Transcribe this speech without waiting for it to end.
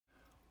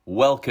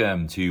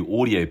Welcome to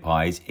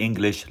AudioPie's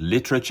English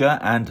Literature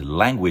and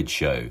Language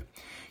Show.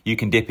 You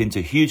can dip into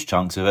huge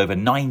chunks of over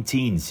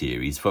 19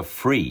 series for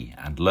free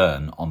and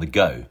learn on the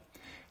go.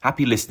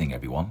 Happy listening,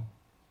 everyone.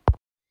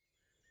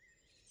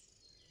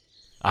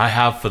 I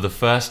have for the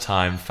first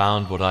time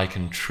found what I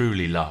can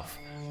truly love.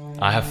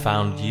 I have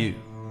found you.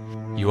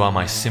 You are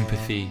my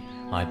sympathy,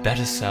 my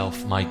better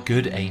self, my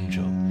good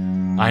angel.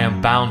 I am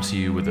bound to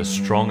you with a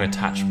strong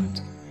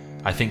attachment.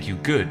 I think you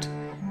good,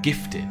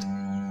 gifted,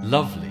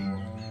 lovely.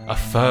 A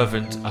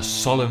fervent, a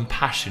solemn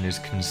passion is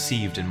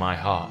conceived in my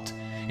heart.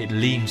 It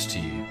leans to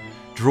you,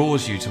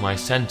 draws you to my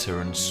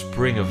centre and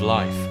spring of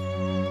life.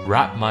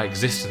 Wrap my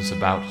existence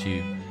about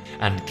you,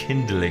 and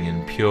kindling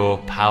in pure,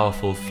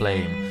 powerful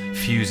flame,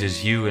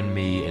 fuses you and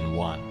me in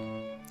one.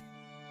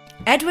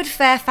 Edward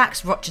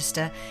Fairfax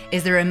Rochester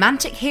is the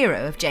romantic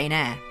hero of Jane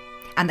Eyre,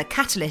 and the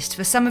catalyst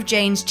for some of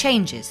Jane's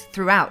changes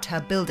throughout her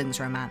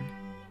Bildungsroman.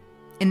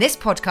 In this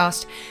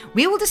podcast,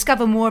 we will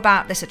discover more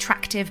about this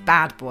attractive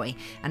bad boy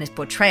and his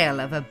portrayal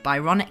of a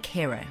Byronic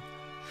hero.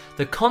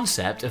 The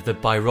concept of the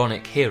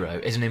Byronic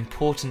hero is an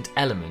important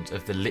element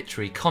of the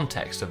literary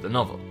context of the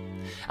novel,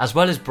 as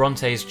well as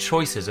Bronte's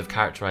choices of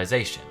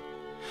characterisation.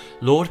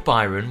 Lord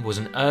Byron was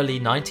an early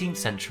 19th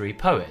century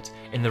poet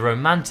in the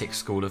Romantic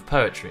school of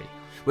poetry,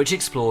 which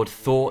explored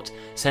thought,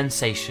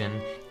 sensation,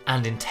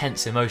 and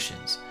intense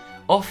emotions,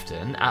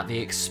 often at the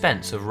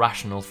expense of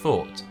rational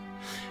thought.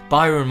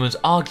 Byron was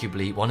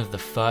arguably one of the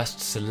first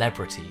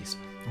celebrities,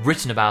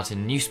 written about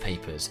in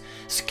newspapers,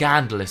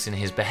 scandalous in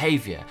his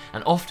behaviour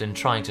and often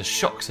trying to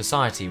shock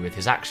society with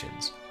his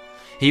actions.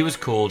 He was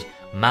called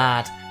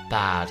mad,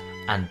 bad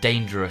and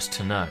dangerous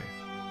to know.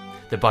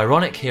 The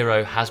Byronic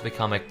hero has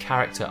become a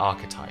character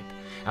archetype,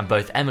 and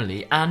both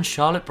Emily and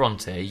Charlotte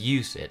Bronte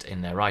used it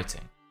in their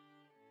writing.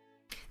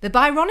 The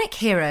Byronic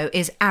hero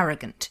is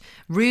arrogant,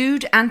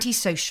 rude,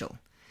 antisocial.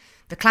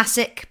 The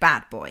classic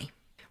bad boy.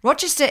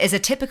 Rochester is a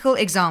typical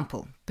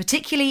example,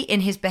 particularly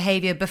in his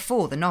behaviour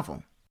before the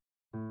novel.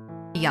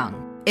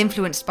 Young,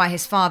 influenced by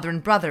his father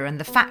and brother and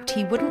the fact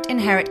he wouldn't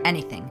inherit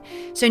anything,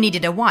 so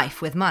needed a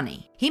wife with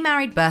money, he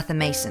married Bertha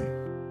Mason.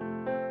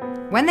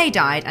 When they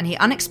died and he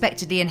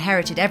unexpectedly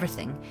inherited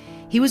everything,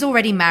 he was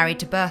already married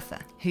to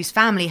Bertha, whose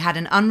family had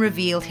an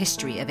unrevealed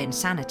history of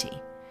insanity.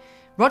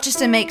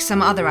 Rochester makes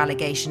some other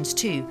allegations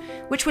too,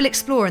 which we'll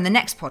explore in the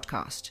next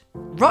podcast.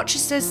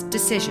 Rochester's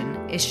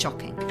decision is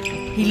shocking.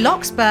 He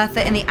locks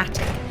Bertha in the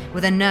attic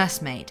with a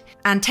nursemaid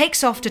and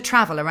takes off to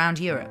travel around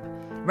Europe,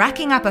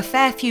 racking up a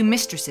fair few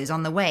mistresses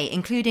on the way,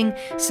 including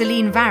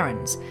Céline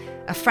Varens,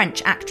 a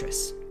French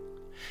actress.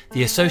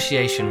 The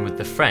association with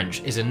the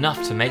French is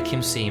enough to make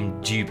him seem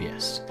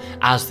dubious,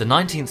 as the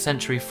 19th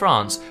century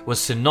France was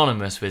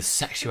synonymous with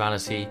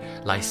sexuality,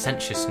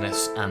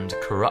 licentiousness and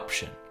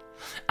corruption.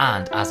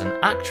 And as an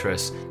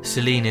actress,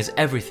 Céline is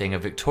everything a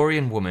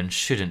Victorian woman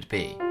shouldn't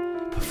be.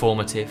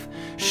 Performative,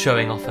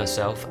 showing off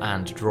herself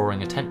and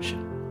drawing attention.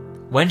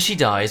 When she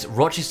dies,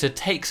 Rochester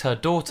takes her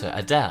daughter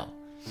Adele.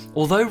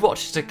 Although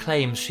Rochester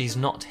claims she's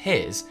not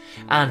his,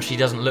 and she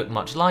doesn't look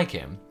much like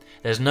him,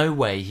 there's no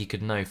way he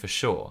could know for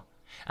sure.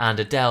 And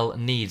Adele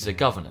needs a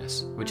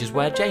governess, which is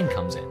where Jane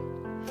comes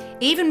in.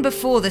 Even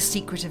before the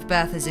secret of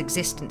Bertha's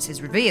existence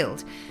is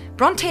revealed,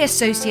 Bronte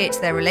associates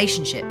their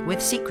relationship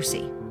with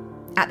secrecy.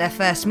 At their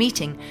first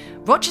meeting,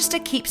 Rochester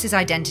keeps his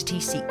identity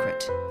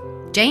secret.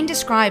 Jane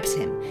describes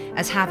him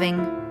as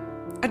having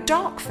a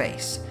dark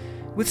face,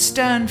 with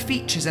stern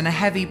features and a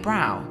heavy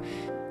brow,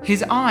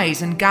 his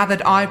eyes and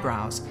gathered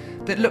eyebrows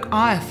that look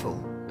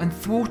ireful and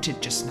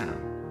thwarted just now.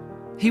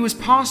 He was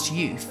past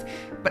youth,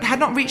 but had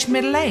not reached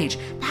middle age.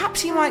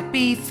 Perhaps he might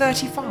be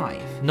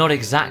 35. Not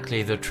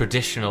exactly the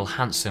traditional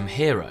handsome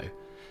hero.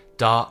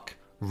 Dark,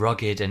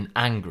 rugged and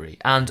angry,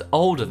 and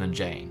older than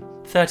Jane,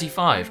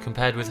 35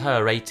 compared with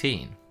her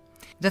 18.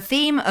 The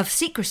theme of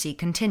secrecy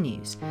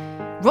continues.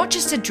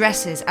 Rochester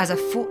dresses as a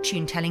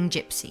fortune-telling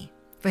gypsy.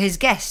 For his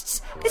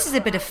guests, this is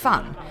a bit of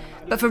fun,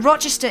 but for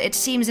Rochester it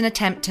seems an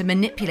attempt to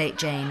manipulate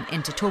Jane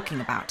into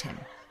talking about him,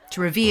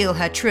 to reveal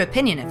her true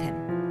opinion of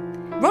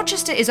him.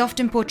 Rochester is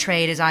often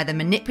portrayed as either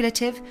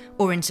manipulative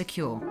or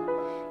insecure.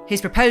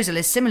 His proposal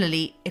is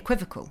similarly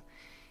equivocal.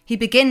 He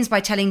begins by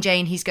telling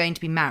Jane he's going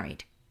to be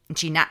married, and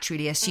she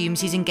naturally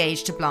assumes he's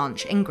engaged to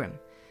Blanche Ingram,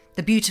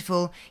 the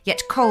beautiful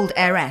yet cold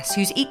heiress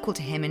who's equal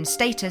to him in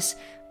status,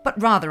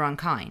 but rather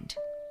unkind.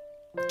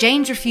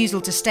 Jane's refusal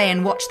to stay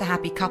and watch the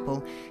happy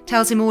couple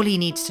tells him all he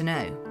needs to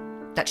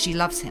know, that she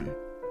loves him,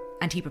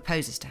 and he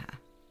proposes to her.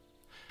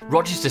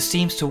 Rochester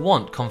seems to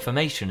want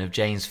confirmation of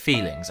Jane's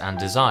feelings and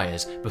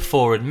desires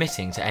before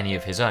admitting to any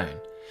of his own.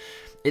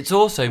 It's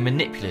also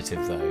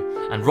manipulative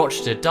though, and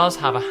Rochester does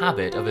have a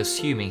habit of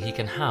assuming he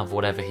can have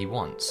whatever he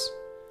wants.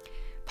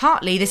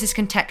 Partly this is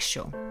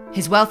contextual.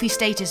 His wealthy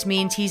status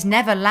means he's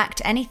never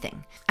lacked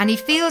anything, and he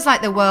feels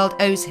like the world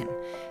owes him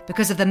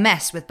because of the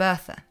mess with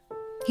Bertha.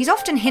 He's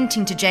often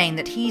hinting to Jane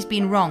that he's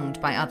been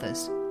wronged by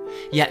others.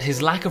 Yet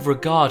his lack of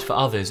regard for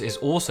others is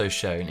also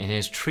shown in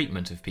his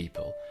treatment of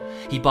people.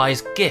 He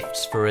buys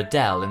gifts for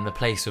Adele in the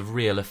place of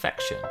real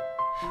affection.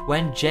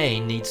 When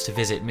Jane needs to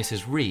visit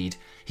Mrs. Reed,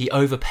 he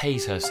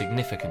overpays her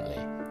significantly,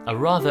 a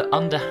rather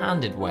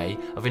underhanded way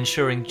of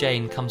ensuring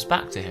Jane comes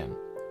back to him.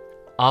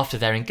 After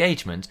their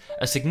engagement,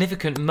 a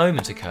significant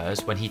moment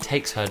occurs when he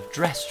takes her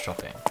dress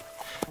shopping.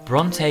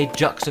 Bronte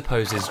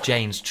juxtaposes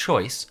Jane's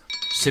choice,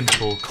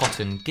 simple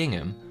cotton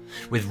gingham,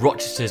 with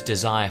Rochester's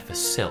desire for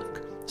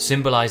silk,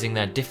 symbolising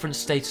their different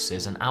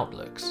statuses and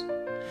outlooks.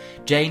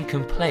 Jane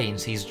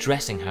complains he's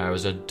dressing her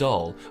as a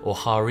doll or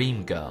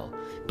harem girl,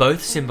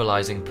 both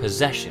symbolising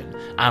possession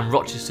and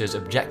Rochester's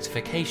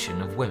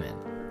objectification of women.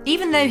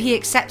 Even though he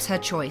accepts her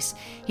choice,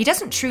 he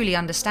doesn't truly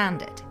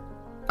understand it.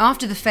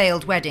 After the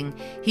failed wedding,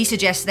 he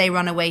suggests they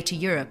run away to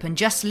Europe and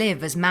just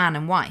live as man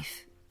and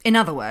wife. In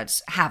other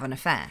words, have an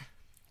affair.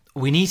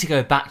 We need to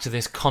go back to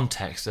this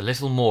context a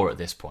little more at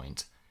this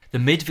point. The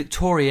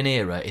mid-Victorian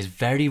era is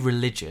very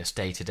religious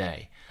day to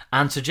day,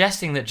 and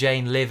suggesting that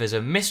Jane live as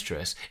a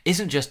mistress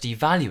isn't just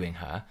devaluing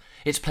her,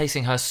 it's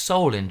placing her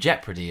soul in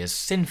jeopardy as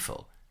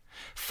sinful.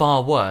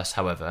 Far worse,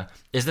 however,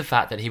 is the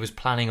fact that he was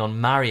planning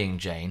on marrying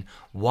Jane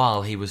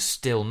while he was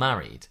still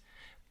married.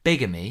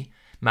 Bigamy,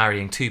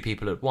 marrying two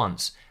people at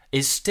once,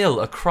 is still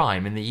a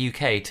crime in the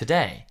UK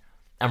today,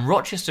 and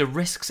Rochester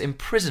risks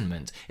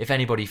imprisonment if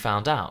anybody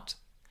found out.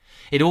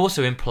 It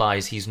also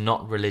implies he's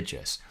not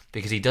religious,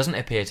 because he doesn't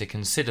appear to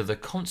consider the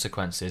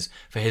consequences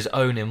for his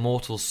own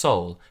immortal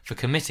soul for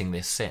committing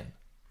this sin.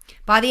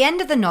 By the end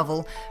of the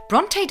novel,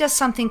 Bronte does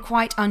something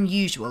quite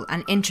unusual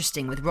and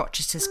interesting with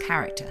Rochester's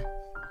character.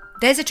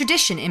 There's a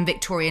tradition in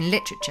Victorian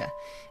literature,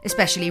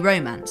 especially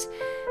romance,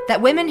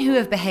 that women who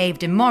have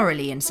behaved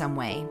immorally in some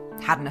way,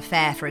 had an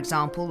affair for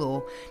example,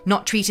 or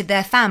not treated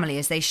their family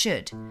as they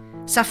should,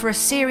 suffer a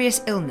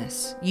serious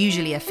illness,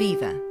 usually a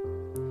fever.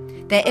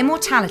 Their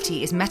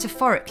immortality is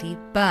metaphorically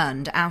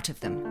burned out of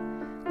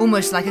them,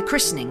 almost like a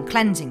christening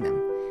cleansing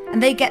them,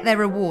 and they get their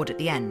reward at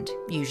the end,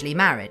 usually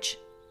marriage.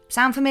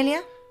 Sound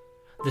familiar?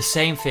 The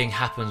same thing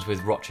happens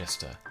with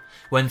Rochester.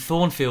 When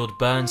Thornfield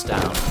burns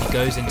down, he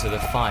goes into the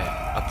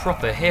fire, a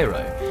proper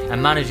hero,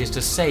 and manages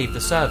to save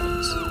the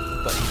servants.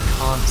 But he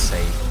can't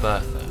save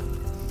Bertha.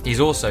 He's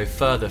also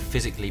further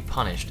physically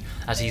punished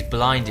as he's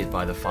blinded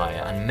by the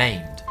fire and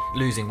maimed,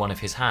 losing one of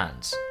his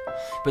hands.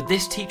 But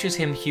this teaches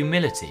him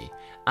humility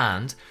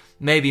and,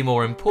 maybe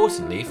more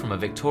importantly from a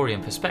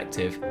Victorian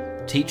perspective,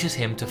 teaches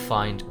him to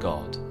find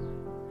God.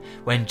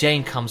 When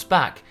Jane comes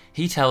back,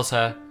 he tells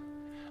her,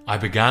 "I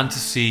began to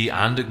see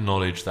and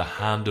acknowledge the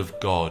hand of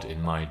God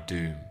in my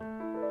doom,"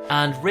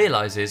 and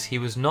realises he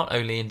was not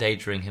only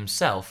endangering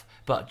himself,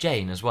 but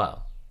Jane as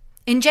well.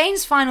 In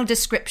Jane's final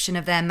description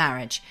of their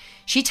marriage,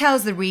 she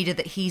tells the reader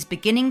that he's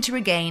beginning to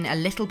regain a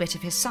little bit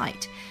of his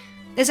sight.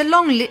 There's a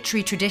long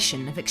literary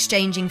tradition of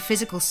exchanging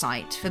physical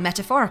sight for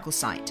metaphorical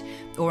sight,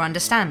 or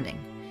understanding,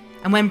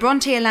 and when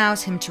Bronte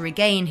allows him to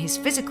regain his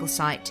physical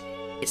sight,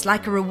 it's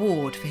like a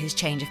reward for his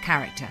change of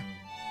character.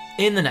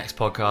 In the next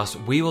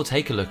podcast, we will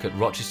take a look at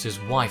Rochester's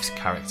wife's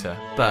character,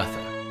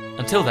 Bertha.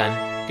 Until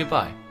then,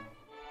 goodbye.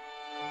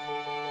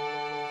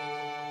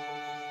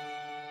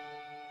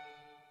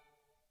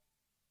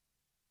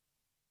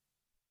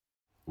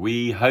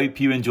 We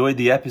hope you enjoyed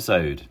the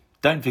episode.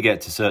 Don't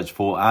forget to search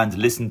for and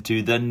listen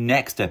to the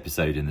next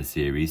episode in the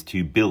series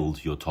to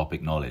build your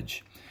topic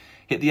knowledge.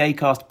 Hit the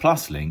Acast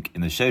Plus link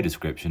in the show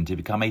description to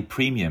become a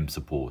premium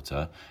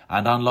supporter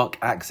and unlock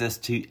access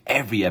to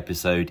every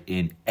episode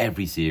in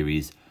every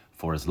series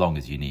for as long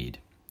as you need.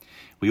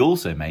 We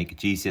also make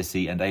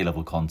GCSE and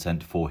A-level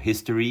content for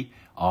history,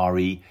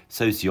 RE,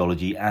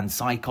 sociology and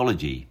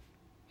psychology.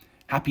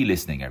 Happy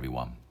listening,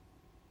 everyone.